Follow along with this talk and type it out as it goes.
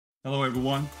Hello,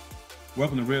 everyone.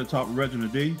 Welcome to Real Talk with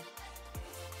Reginald D.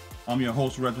 I'm your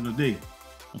host, Reginald D.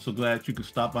 I'm so glad you could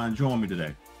stop by and join me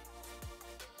today.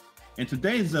 In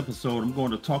today's episode, I'm going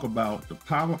to talk about the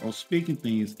power of speaking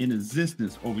things in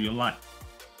existence over your life.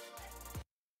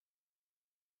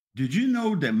 Did you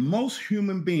know that most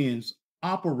human beings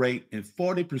operate in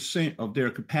 40% of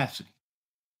their capacity?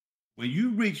 When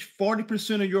you reach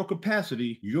 40% of your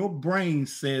capacity, your brain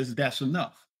says that's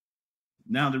enough.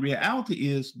 Now, the reality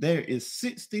is there is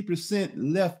 60%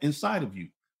 left inside of you.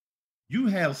 You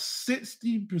have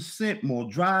 60% more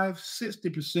drive,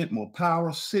 60% more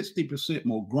power, 60%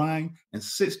 more grind, and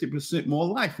 60% more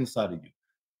life inside of you.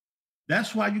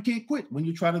 That's why you can't quit when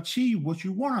you try to achieve what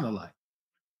you want out of life.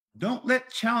 Don't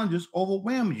let challenges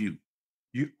overwhelm you.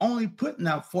 You're only putting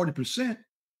out 40%.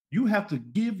 You have to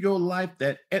give your life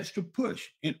that extra push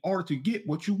in order to get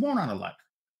what you want out of life.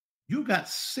 You got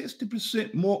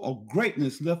 60% more of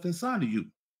greatness left inside of you.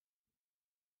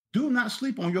 Do not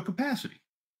sleep on your capacity.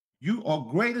 You are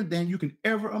greater than you can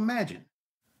ever imagine.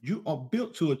 You are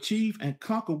built to achieve and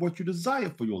conquer what you desire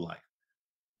for your life.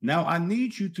 Now, I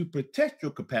need you to protect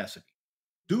your capacity.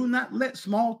 Do not let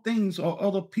small things or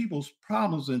other people's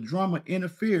problems and drama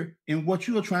interfere in what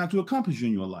you are trying to accomplish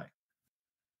in your life.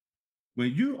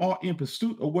 When you are in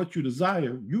pursuit of what you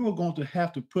desire, you are going to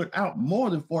have to put out more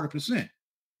than 40%.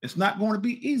 It's not going to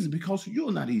be easy because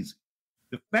you're not easy.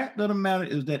 The fact of the matter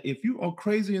is that if you are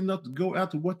crazy enough to go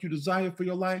after what you desire for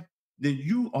your life, then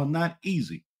you are not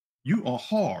easy. You are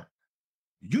hard.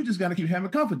 You just got to keep having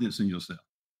confidence in yourself.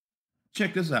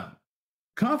 Check this out.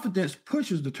 Confidence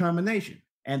pushes determination,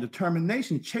 and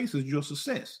determination chases your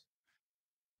success.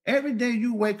 Every day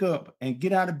you wake up and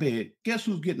get out of bed, guess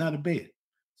who's getting out of bed?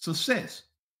 Success.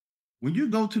 When you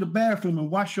go to the bathroom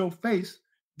and wash your face,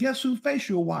 guess whose face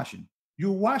you're washing?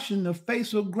 You're washing the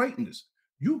face of greatness.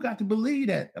 You got to believe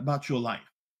that about your life.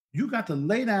 You got to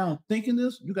lay down thinking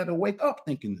this. You got to wake up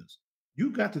thinking this. You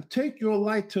got to take your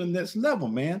life to the next level,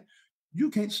 man.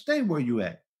 You can't stay where you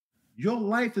at. Your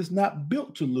life is not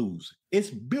built to lose.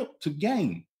 It's built to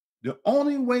gain. The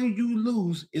only way you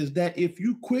lose is that if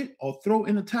you quit or throw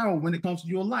in the towel when it comes to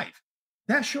your life.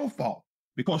 That's your fault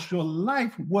because your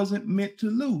life wasn't meant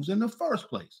to lose in the first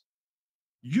place.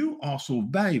 You are so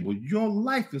valuable. Your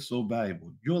life is so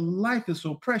valuable. Your life is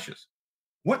so precious.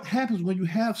 What happens when you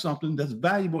have something that's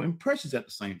valuable and precious at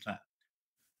the same time?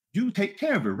 You take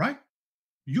care of it, right?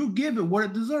 You give it what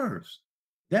it deserves.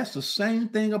 That's the same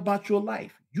thing about your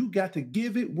life. You got to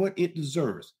give it what it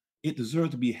deserves. It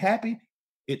deserves to be happy.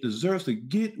 It deserves to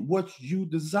get what you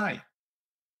desire.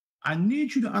 I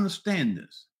need you to understand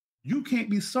this. You can't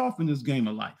be soft in this game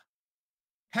of life.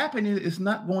 Happiness is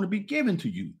not going to be given to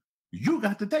you. You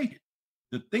got to take it.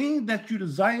 The thing that you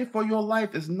desire for your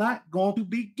life is not going to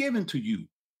be given to you.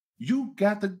 You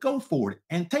got to go for it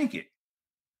and take it.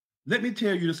 Let me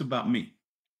tell you this about me.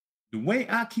 The way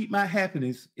I keep my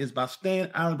happiness is by staying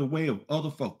out of the way of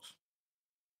other folks.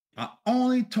 I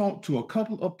only talk to a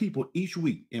couple of people each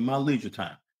week in my leisure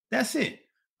time. That's it.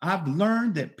 I've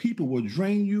learned that people will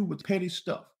drain you with petty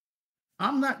stuff.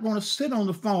 I'm not going to sit on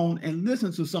the phone and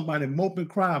listen to somebody mope and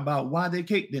cry about why their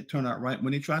cake didn't turn out right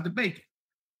when they tried to bake it.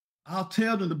 I'll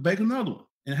tell them to bake another one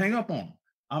and hang up on them.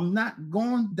 I'm not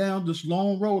going down this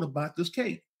long road about this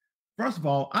cake. First of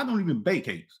all, I don't even bake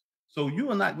cakes. So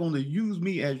you are not going to use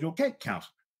me as your cake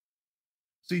counselor.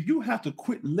 See, you have to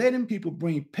quit letting people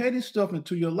bring petty stuff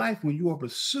into your life when you are in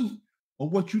pursuit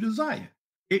of what you desire.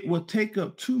 It will take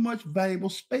up too much valuable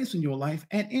space in your life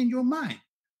and in your mind.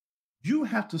 You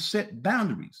have to set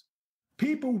boundaries.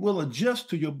 People will adjust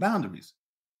to your boundaries.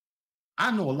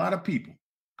 I know a lot of people.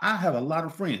 I have a lot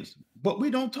of friends, but we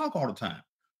don't talk all the time.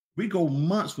 We go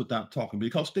months without talking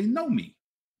because they know me.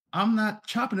 I'm not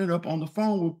chopping it up on the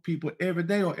phone with people every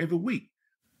day or every week.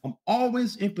 I'm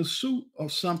always in pursuit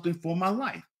of something for my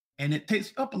life, and it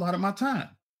takes up a lot of my time.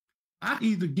 I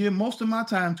either give most of my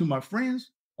time to my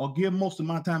friends or give most of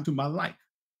my time to my life.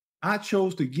 I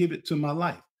chose to give it to my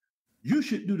life. You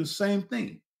should do the same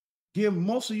thing. Give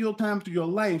most of your time to your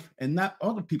life and not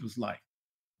other people's life.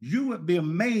 You would be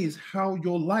amazed how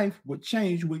your life would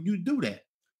change when you do that.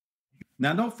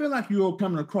 Now, don't feel like you're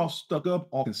coming across stuck up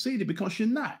or conceited because you're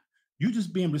not. You're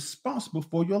just being responsible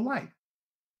for your life.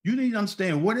 You need to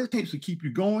understand what it takes to keep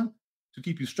you going, to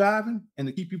keep you striving, and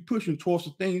to keep you pushing towards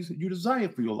the things that you desire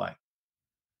for your life.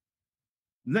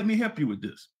 Let me help you with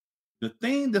this. The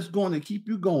thing that's going to keep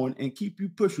you going and keep you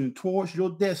pushing towards your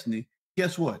destiny,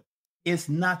 guess what? It's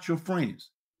not your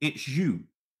friends. It's you.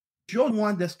 You're the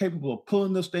one that's capable of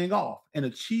pulling this thing off and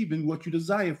achieving what you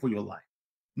desire for your life,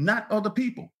 not other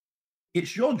people.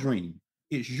 It's your dream.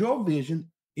 It's your vision.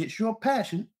 It's your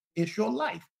passion. It's your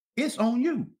life. It's on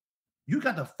you. You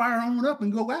got to fire on up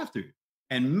and go after it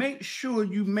and make sure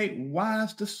you make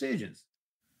wise decisions.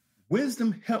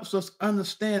 Wisdom helps us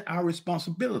understand our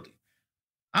responsibility.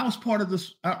 I was part of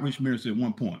this outreach ministry at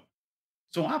one point.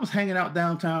 So I was hanging out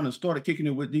downtown and started kicking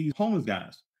it with these homeless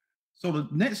guys. So the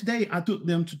next day, I took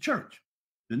them to church.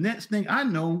 The next thing I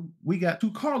know, we got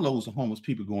 2 carloads of homeless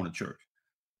people going to church.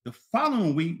 The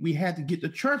following week, we had to get the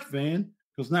church van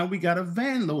because now we got a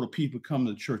van load of people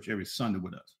coming to church every Sunday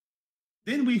with us.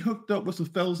 Then we hooked up with some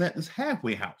fellows at this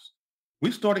halfway house.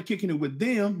 We started kicking it with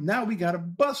them. Now we got a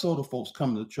busload of folks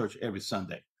coming to church every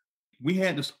Sunday. We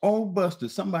had this old bus that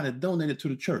somebody donated to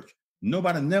the church.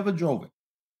 Nobody never drove it.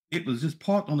 It was just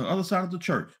parked on the other side of the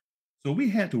church. So we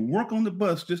had to work on the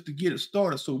bus just to get it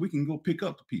started so we can go pick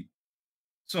up the people.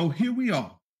 So here we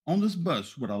are on this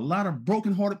bus with a lot of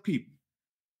brokenhearted people,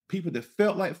 people that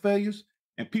felt like failures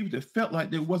and people that felt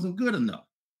like they wasn't good enough.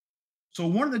 So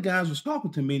one of the guys was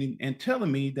talking to me and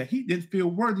telling me that he didn't feel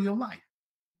worthy of life.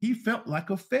 He felt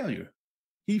like a failure.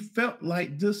 He felt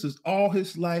like this is all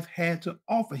his life had to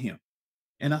offer him.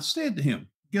 And I said to him,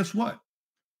 guess what?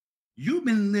 You've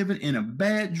been living in a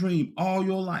bad dream all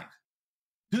your life.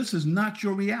 This is not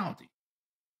your reality.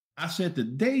 I said, the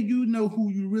day you know who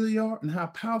you really are and how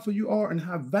powerful you are and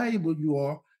how valuable you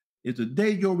are is the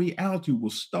day your reality will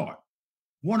start.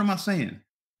 What am I saying?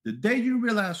 The day you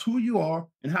realize who you are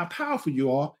and how powerful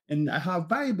you are and how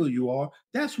valuable you are,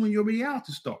 that's when your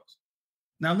reality starts.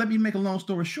 Now, let me make a long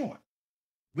story short.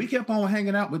 We kept on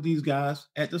hanging out with these guys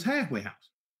at this halfway house.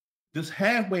 This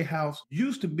halfway house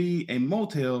used to be a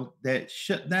motel that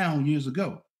shut down years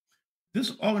ago.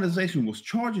 This organization was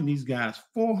charging these guys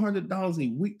 $400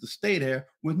 a week to stay there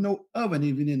with no oven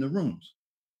even in the rooms.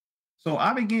 So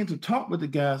I began to talk with the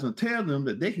guys and tell them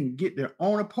that they can get their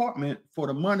own apartment for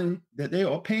the money that they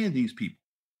are paying these people.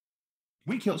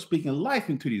 We kept speaking life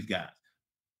into these guys.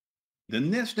 The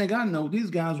next thing I know, these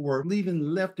guys were leaving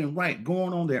left and right,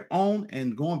 going on their own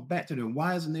and going back to their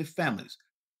wives and their families.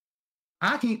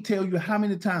 I can't tell you how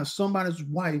many times somebody's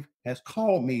wife has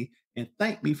called me and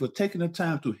thanked me for taking the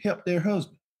time to help their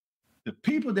husband. The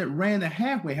people that ran the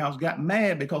halfway house got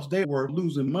mad because they were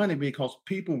losing money because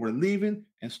people were leaving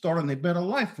and starting a better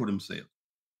life for themselves.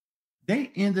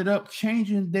 They ended up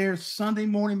changing their Sunday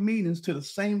morning meetings to the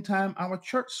same time our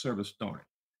church service started,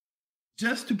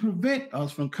 just to prevent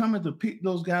us from coming to pick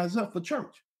those guys up for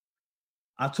church.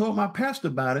 I told my pastor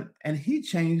about it, and he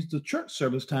changed the church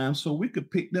service time so we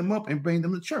could pick them up and bring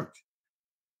them to church.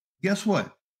 Guess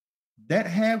what? That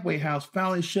halfway house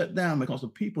finally shut down because the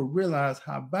people realized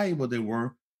how valuable they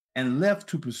were and left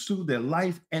to pursue their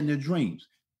life and their dreams.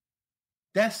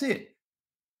 That's it.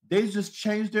 They just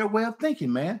changed their way of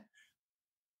thinking, man.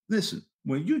 Listen,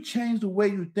 when you change the way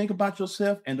you think about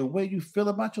yourself and the way you feel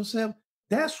about yourself,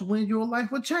 that's when your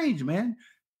life will change, man.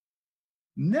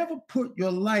 Never put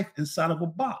your life inside of a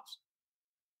box.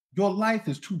 Your life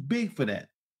is too big for that.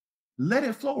 Let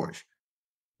it flourish.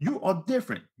 You are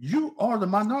different. You are the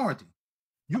minority.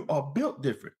 You are built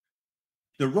different.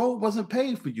 The road wasn't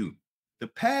paved for you. The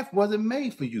path wasn't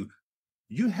made for you.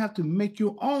 You have to make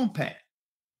your own path.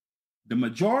 The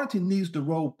majority needs the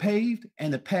road paved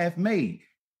and the path made.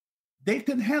 They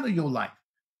couldn't handle your life.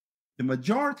 The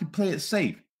majority play it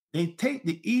safe. They take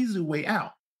the easy way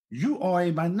out. You are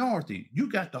a minority.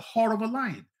 You got the heart of a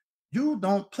lion. You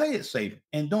don't play it safe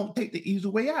and don't take the easy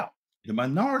way out. The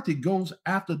minority goes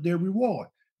after their reward.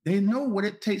 They know what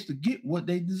it takes to get what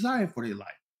they desire for their life.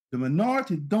 The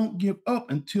minority don't give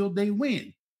up until they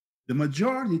win. The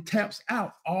majority taps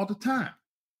out all the time.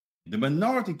 The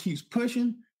minority keeps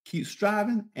pushing, keeps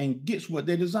striving, and gets what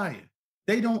they desire.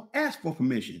 They don't ask for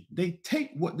permission. They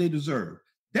take what they deserve.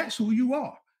 That's who you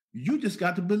are. You just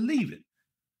got to believe it.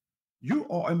 You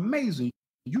are amazing.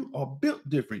 You are built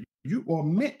different. You are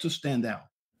meant to stand out.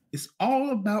 It's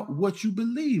all about what you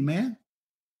believe, man.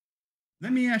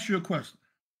 Let me ask you a question.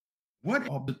 What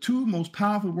are the 2 most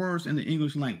powerful words in the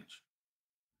English language?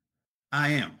 I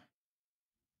am.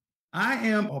 I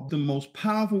am are the most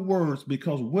powerful words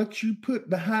because what you put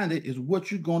behind it is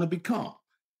what you're going to become.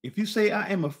 If you say, I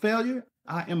am a failure,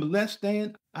 I am less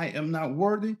than, I am not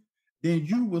worthy, then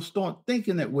you will start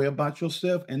thinking that way about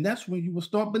yourself. And that's when you will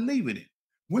start believing it,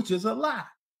 which is a lie.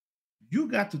 You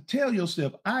got to tell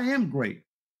yourself, I am great.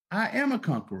 I am a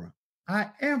conqueror.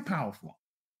 I am powerful.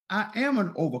 I am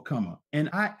an overcomer. And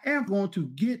I am going to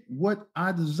get what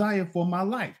I desire for my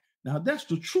life. Now, that's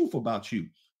the truth about you.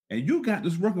 And you got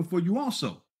this working for you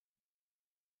also.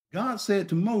 God said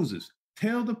to Moses,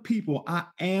 tell the people I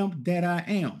am that I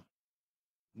am.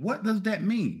 What does that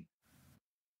mean?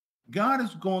 God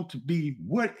is going to be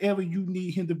whatever you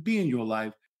need him to be in your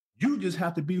life. You just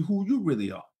have to be who you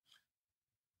really are.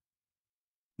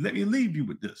 Let me leave you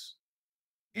with this.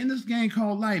 In this game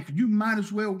called life, you might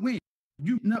as well win.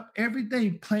 You up every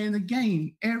day playing the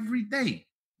game every day.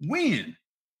 Win.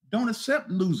 Don't accept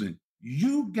losing.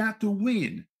 You got to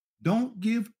win. Don't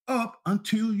give up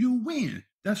until you win.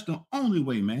 That's the only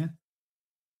way, man.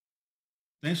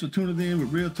 Thanks for tuning in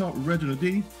with Real Talk with Reginald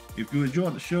D. If you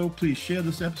enjoyed the show, please share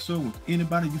this episode with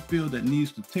anybody you feel that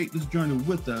needs to take this journey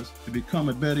with us to become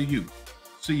a better you.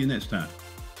 See you next time.